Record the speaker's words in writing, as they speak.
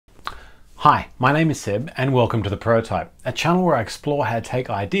Hi, my name is Seb and welcome to The Prototype, a channel where I explore how to take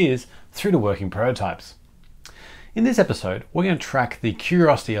ideas through to working prototypes. In this episode, we're going to track the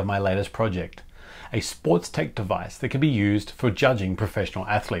curiosity of my latest project, a sports tech device that can be used for judging professional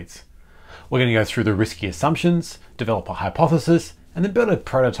athletes. We're going to go through the risky assumptions, develop a hypothesis, and then build a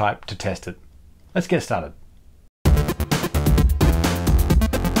prototype to test it. Let's get started.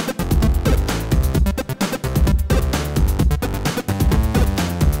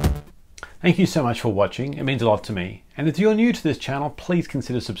 Thank you so much for watching, it means a lot to me. And if you're new to this channel, please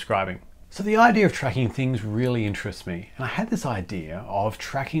consider subscribing. So the idea of tracking things really interests me. And I had this idea of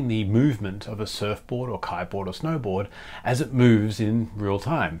tracking the movement of a surfboard or kiteboard or snowboard as it moves in real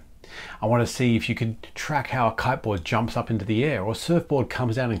time. I want to see if you could track how a kiteboard jumps up into the air or a surfboard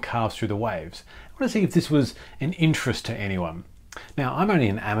comes down and carves through the waves. I want to see if this was an interest to anyone. Now, I'm only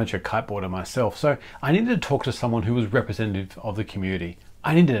an amateur kiteboarder myself, so I needed to talk to someone who was representative of the community.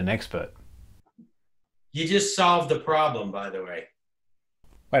 I needed an expert. You just solved the problem, by the way.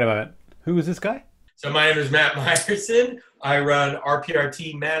 Wait a moment. Who is this guy? So my name is Matt Meyerson. I run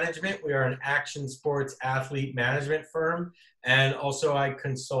RPRT Management. We are an action sports athlete management firm. And also I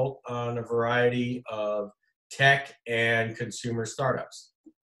consult on a variety of tech and consumer startups.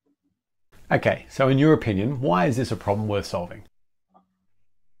 Okay, so in your opinion, why is this a problem worth solving?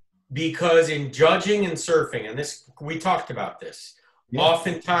 Because in judging and surfing, and this we talked about this,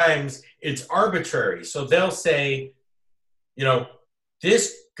 oftentimes it's arbitrary. So they'll say, you know,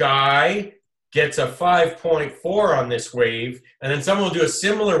 this guy gets a 5.4 on this wave, and then someone will do a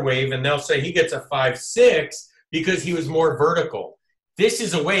similar wave and they'll say he gets a 5.6 because he was more vertical. This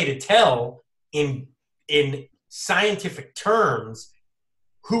is a way to tell in scientific terms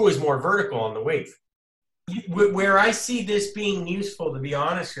who is more vertical on the wave. Where I see this being useful, to be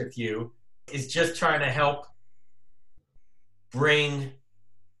honest with you, is just trying to help bring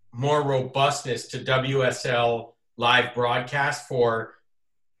more robustness to WSL live broadcast for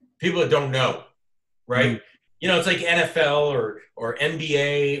people that don't know, right? Mm-hmm. You know, it's like NFL or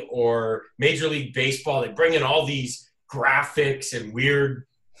NBA or Major League Baseball. They bring in all these graphics and weird.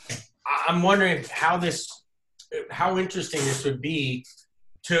 I'm wondering how interesting this would be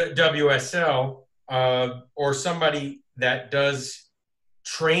to WSL or somebody that does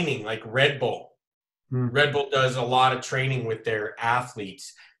training like Red Bull. Red Bull does a lot of training with their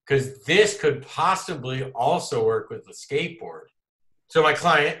athletes because this could possibly also work with the skateboard. So my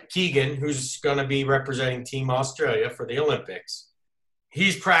client, Keegan, who's going to be representing Team Australia for the Olympics,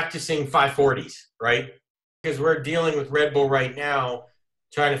 he's practicing 540s, right? Because we're dealing with Red Bull right now,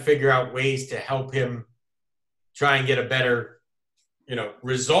 trying to figure out ways to help him try and get a better,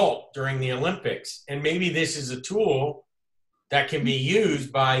 result during the Olympics. And maybe this is a tool that can be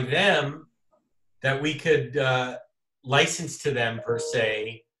used by them that we could license to them, per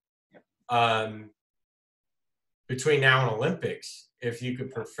se, between now and Olympics, if you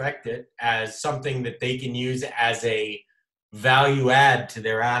could perfect it as something that they can use as a value add to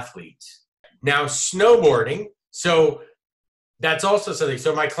their athletes. Now, snowboarding, so that's also something.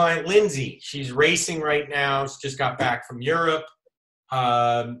 So my client, Lindsay, she's racing right now. She just got back from Europe.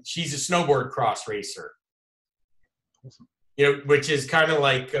 She's a snowboard cross racer. Awesome. Which is kind of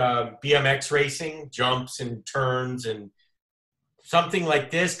like BMX racing, jumps and turns, and something like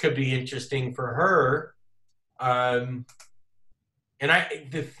this could be interesting for her. And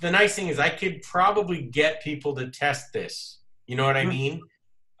the nice thing is I could probably get people to test this. You know what I mean?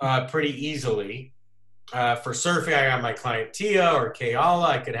 Pretty easily. For surfing, I got my client Tia or Kayala.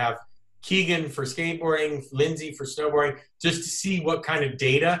 I could have Keegan for skateboarding, Lindsay for snowboarding, just to see what kind of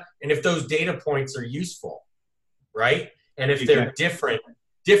data and if those data points are useful, right? And if they're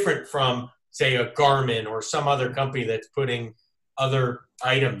different from, say, a Garmin or some other company that's putting other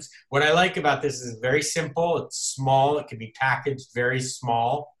items. What I like about this is very simple. It's small. It can be packaged very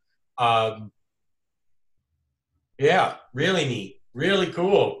small. Yeah, really neat. Really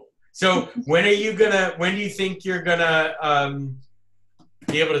cool. So when do you think you're gonna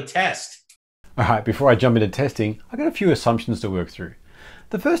be able to test? All right, before I jump into testing, I've got a few assumptions to work through.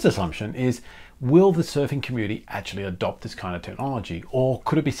 The first assumption is, will the surfing community actually adopt this kind of technology, or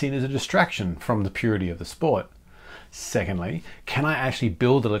could it be seen as a distraction from the purity of the sport? Secondly, can I actually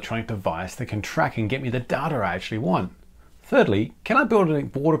build an electronic device that can track and get me the data I actually want? Thirdly, can I build a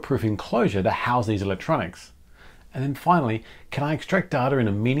waterproof enclosure to house these electronics? And then finally, can I extract data in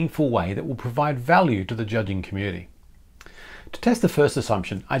a meaningful way that will provide value to the judging community? To test the first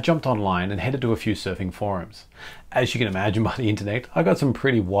assumption, I jumped online and headed to a few surfing forums. As you can imagine by the internet, I got some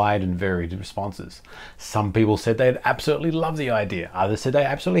pretty wide and varied responses. Some people said they'd absolutely love the idea, others said they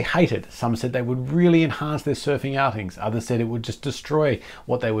absolutely hate it, some said they would really enhance their surfing outings, others said it would just destroy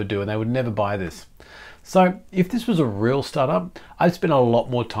what they would do and they would never buy this. So if this was a real startup, I'd spend a lot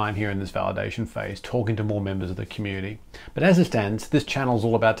more time here in this validation phase talking to more members of the community. But as it stands, this channel is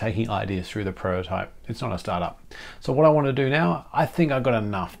all about taking ideas through the prototype. It's not a startup. So what I want to do now, I think I've got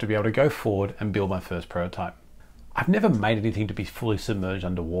enough to be able to go forward and build my first prototype. I've never made anything to be fully submerged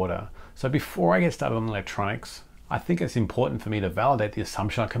underwater. So before I get started on electronics, I think it's important for me to validate the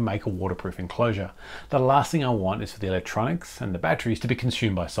assumption I can make a waterproof enclosure. The last thing I want is for the electronics and the batteries to be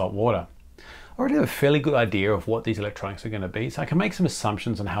consumed by salt water. I already have a fairly good idea of what these electronics are going to be, so I can make some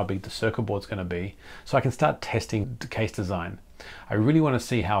assumptions on how big the circuit board is going to be, so I can start testing the case design. I really want to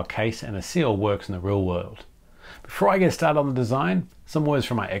see how a case and a seal works in the real world. Before I get started on the design, some words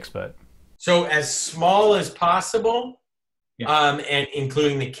from my expert. So as small as possible, and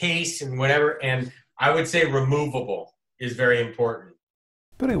including the case and whatever, and I would say removable is very important.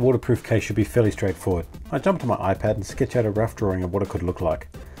 Building a waterproof case should be fairly straightforward. I jumped on my iPad and sketched out a rough drawing of what it could look like.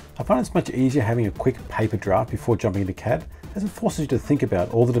 I find it's much easier having a quick paper draft before jumping into CAD, as it forces you to think about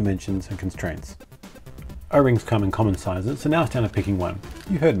all the dimensions and constraints. O-rings come in common sizes, so now it's down to picking one.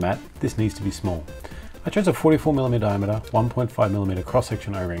 You heard Matt, this needs to be small. I chose a 44mm diameter, 1.5mm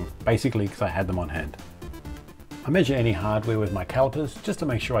cross-section O-ring, basically because I had them on hand. I measure any hardware with my calipers just to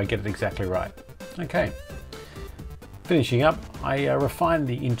make sure I get it exactly right. Okay. Finishing up, I refine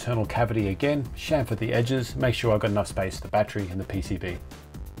the internal cavity again, chamfer the edges, make sure I've got enough space for the battery and the PCB.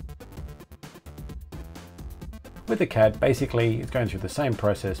 With the CAD, basically it's going through the same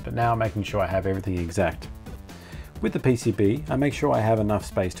process, but now making sure I have everything exact. With the PCB, I make sure I have enough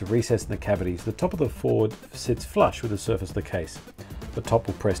space to recess in the cavity so the top of the board sits flush with the surface of the case. The top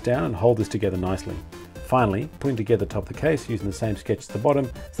will press down and hold this together nicely. Finally, putting together the top of the case using the same sketch as the bottom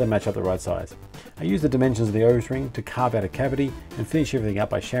so they match up the right size. I use the dimensions of the O-ring to carve out a cavity and finish everything up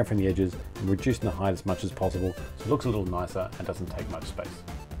by chamfering the edges and reducing the height as much as possible so it looks a little nicer and doesn't take much space.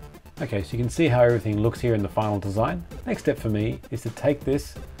 Okay, so you can see how everything looks here in the final design. Next step for me is to take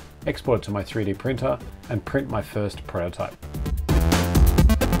this, export it to my 3D printer and print my first prototype.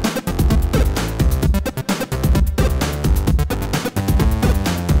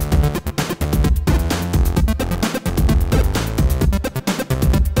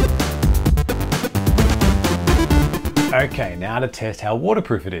 Okay, now to test how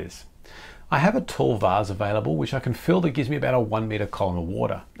waterproof it is. I have a tall vase available which I can fill that gives me about a 1 meter column of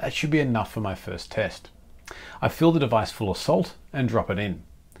water. That should be enough for my first test. I fill the device full of salt and drop it in.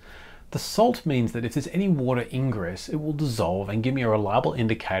 The salt means that if there's any water ingress, it will dissolve and give me a reliable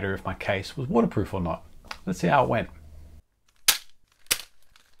indicator if my case was waterproof or not. Let's see how it went.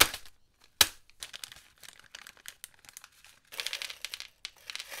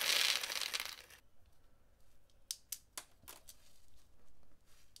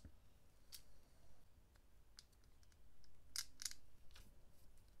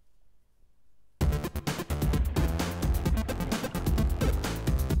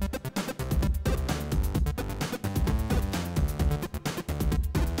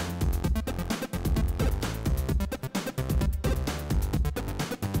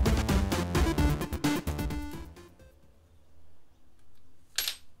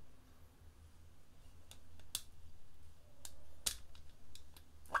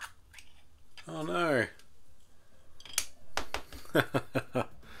 Oh no.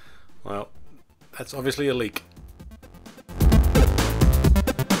 Well, that's obviously a leak.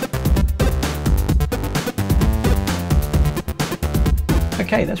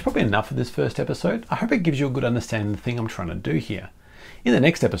 Okay, that's probably enough for this first episode. I hope it gives you a good understanding of the thing I'm trying to do here. In the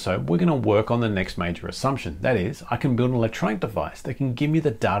next episode, we're going to work on the next major assumption. That is, I can build an electronic device that can give me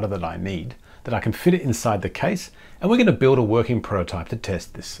the data that I need, that I can fit it inside the case, and we're going to build a working prototype to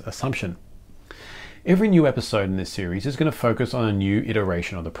test this assumption. Every new episode in this series is going to focus on a new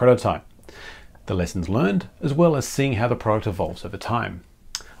iteration of the prototype, the lessons learned, as well as seeing how the product evolves over time.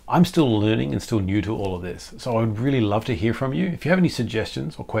 I'm still learning and still new to all of this, so I would really love to hear from you. If you have any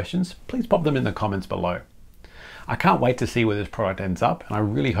suggestions or questions, please pop them in the comments below. I can't wait to see where this product ends up, and I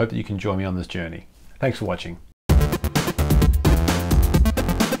really hope that you can join me on this journey. Thanks for watching.